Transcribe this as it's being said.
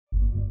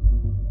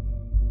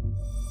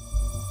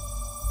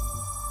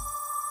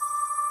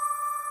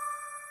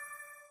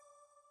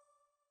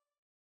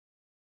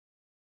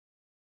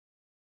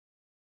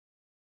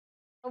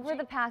Over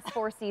the past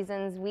 4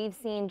 seasons, we've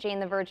seen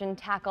Jane the Virgin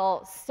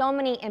tackle so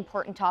many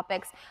important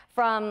topics,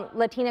 from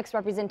Latinx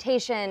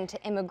representation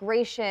to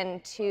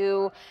immigration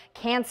to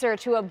cancer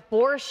to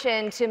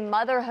abortion to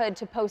motherhood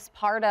to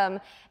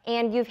postpartum.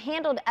 And you've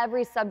handled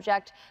every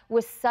subject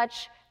with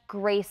such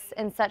grace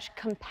and such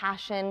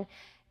compassion.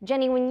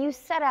 Jennie, when you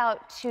set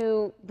out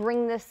to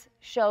bring this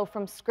show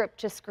from script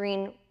to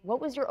screen, what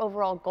was your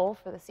overall goal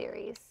for the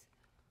series?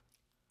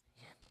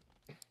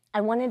 I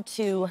wanted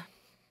to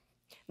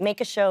make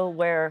a show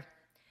where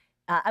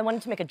I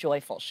wanted to make a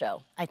joyful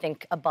show. I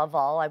think above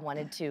all, I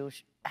wanted to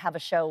have a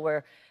show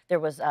where there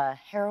was a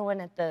heroine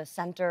at the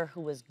center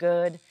who was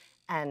good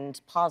and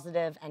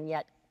positive and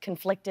yet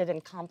conflicted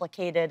and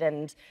complicated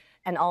and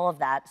all of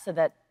that, so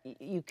that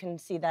you can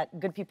see that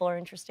good people are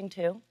interesting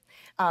too.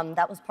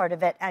 That was part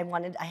of it. I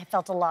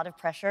felt a lot of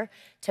pressure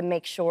to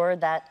make sure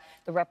that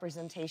the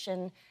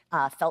representation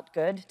felt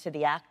good to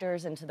the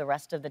actors and to the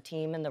rest of the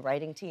team and the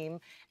writing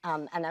team.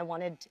 And I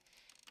wanted,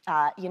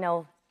 I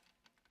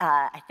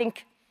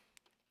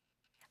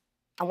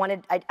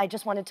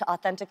just wanted to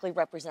authentically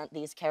represent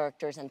these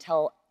characters and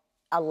tell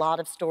a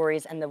lot of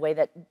stories, and the way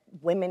that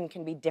women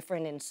can be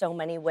different in so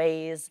many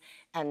ways,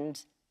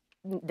 and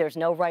there's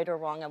no right or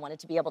wrong. I wanted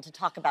to be able to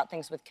talk about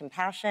things with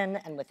compassion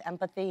and with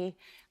empathy.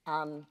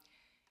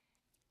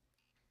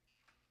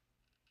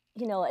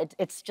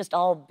 It's just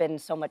all been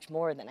so much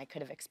more than I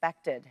could have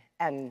expected.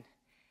 And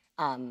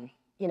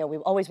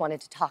we've always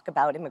wanted to talk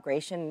about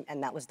immigration,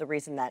 and that was the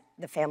reason that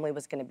the family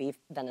was going to be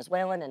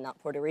Venezuelan and not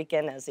Puerto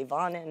Rican, as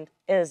Yvonne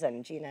is,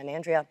 and Gina and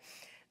Andrea,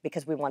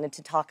 because we wanted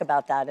to talk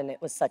about that, and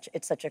it's such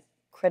a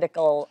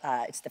critical,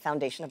 it's the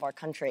foundation of our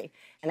country.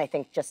 And I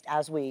think just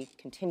as we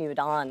continued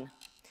on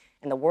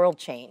and the world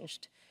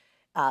changed,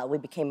 we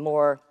became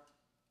more,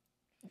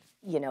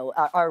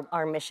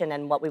 our mission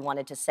and what we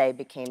wanted to say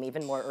became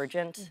even more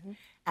urgent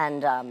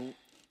and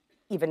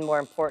even more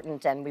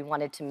important, and we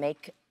wanted to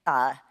make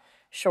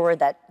sure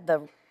that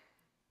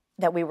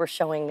we were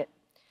showing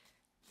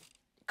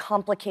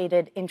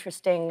complicated,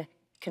 interesting,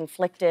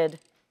 conflicted,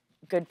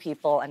 good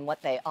people and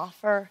what they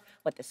offer,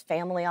 what this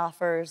family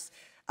offers,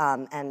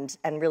 and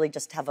really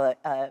just have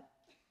a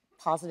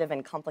positive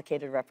and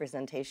complicated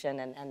representation,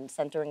 and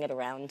centering it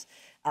around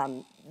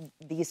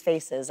these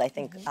faces, I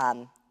think,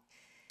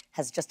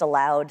 has just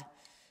allowed,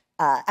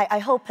 I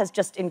hope has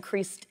just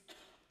increased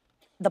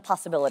the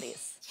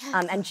possibilities.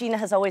 Yes. And Gina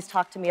has always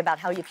talked to me about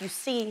how if you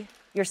see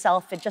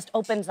yourself, it just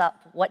opens up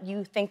what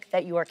you think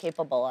that you are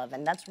capable of,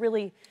 and that's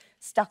really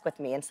stuck with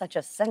me in such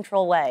a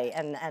central way,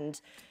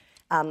 and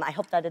I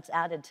hope that it's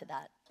added to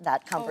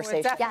that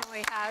conversation. Oh, it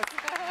definitely has.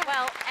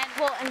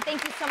 And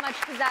thank you so much,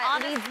 because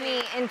that leads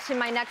me into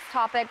my next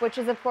topic, which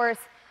is, of course,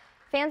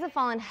 fans have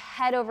fallen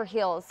head over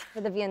heels for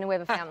the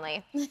Villanueva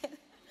family,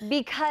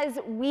 because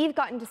we've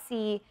gotten to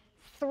see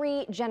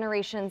 3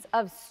 generations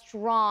of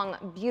strong,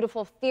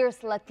 beautiful,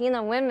 fierce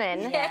Latina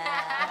women.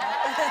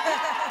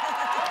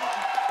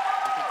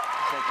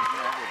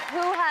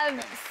 Who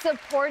have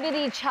supported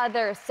each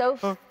other so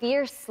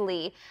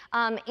fiercely.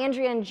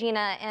 Andrea and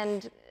Gina,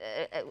 and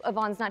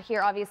Yvonne's not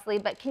here, obviously,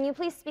 but can you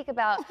please speak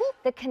about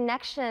the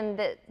connection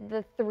that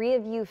the 3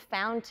 of you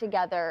found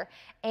together,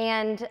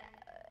 and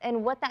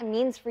what that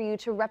means for you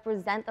to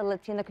represent the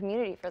Latina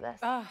community for this?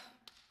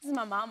 This is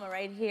my mama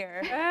right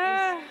here.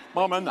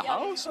 Mama in the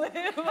house?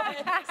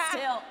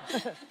 Still.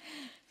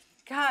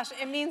 Gosh,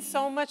 it means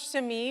so much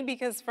to me,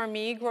 because for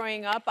me,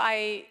 growing up,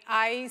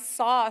 I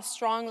saw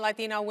strong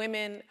Latina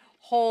women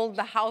hold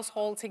the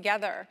household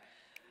together.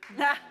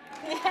 That,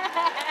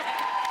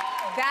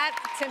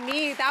 to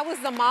me, that was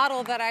the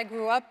model that I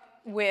grew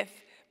up with,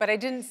 but I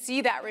didn't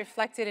see that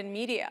reflected in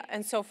media.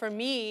 And so for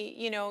me,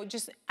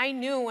 I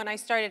knew when I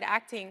started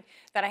acting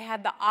that I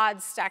had the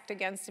odds stacked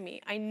against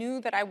me. I knew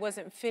that I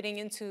wasn't fitting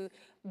into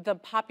the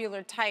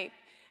popular type.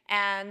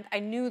 And I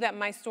knew that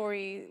my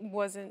story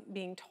wasn't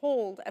being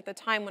told at the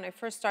time when I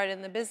first started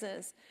in the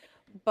business.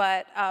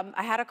 But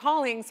I had a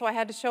calling, so I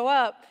had to show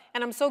up.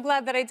 And I'm so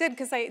glad that I did,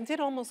 because I did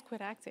almost quit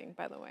acting,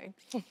 by the way.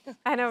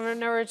 I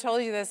never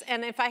told you this.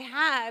 And if I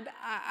had,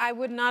 I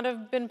would not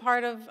have been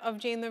part of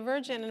Jane the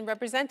Virgin and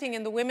representing.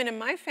 And the women in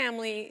my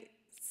family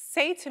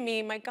say to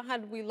me, my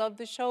God, we love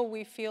the show.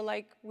 We feel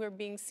like we're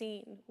being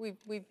seen.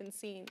 We've been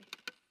seen.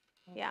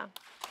 Yeah.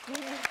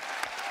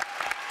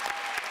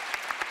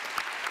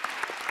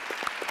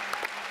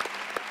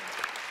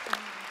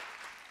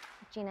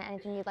 Gina,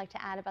 anything you'd like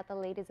to add about the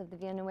ladies of the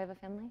Villanueva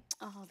family?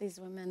 Oh, these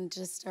women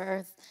just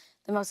are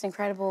the most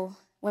incredible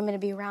women to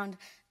be around.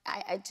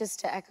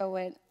 Just to echo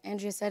what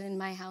Andrea said, in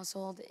my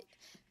household,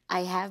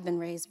 I have been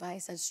raised by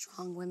such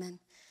strong women.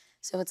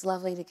 So it's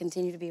lovely to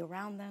continue to be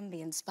around them,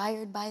 be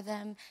inspired by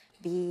them,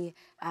 be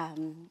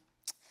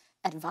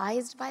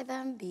advised by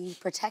them, be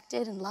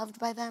protected and loved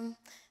by them.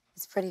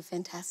 It's pretty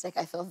fantastic.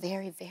 I feel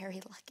very,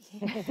 very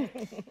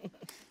lucky.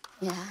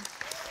 Yeah.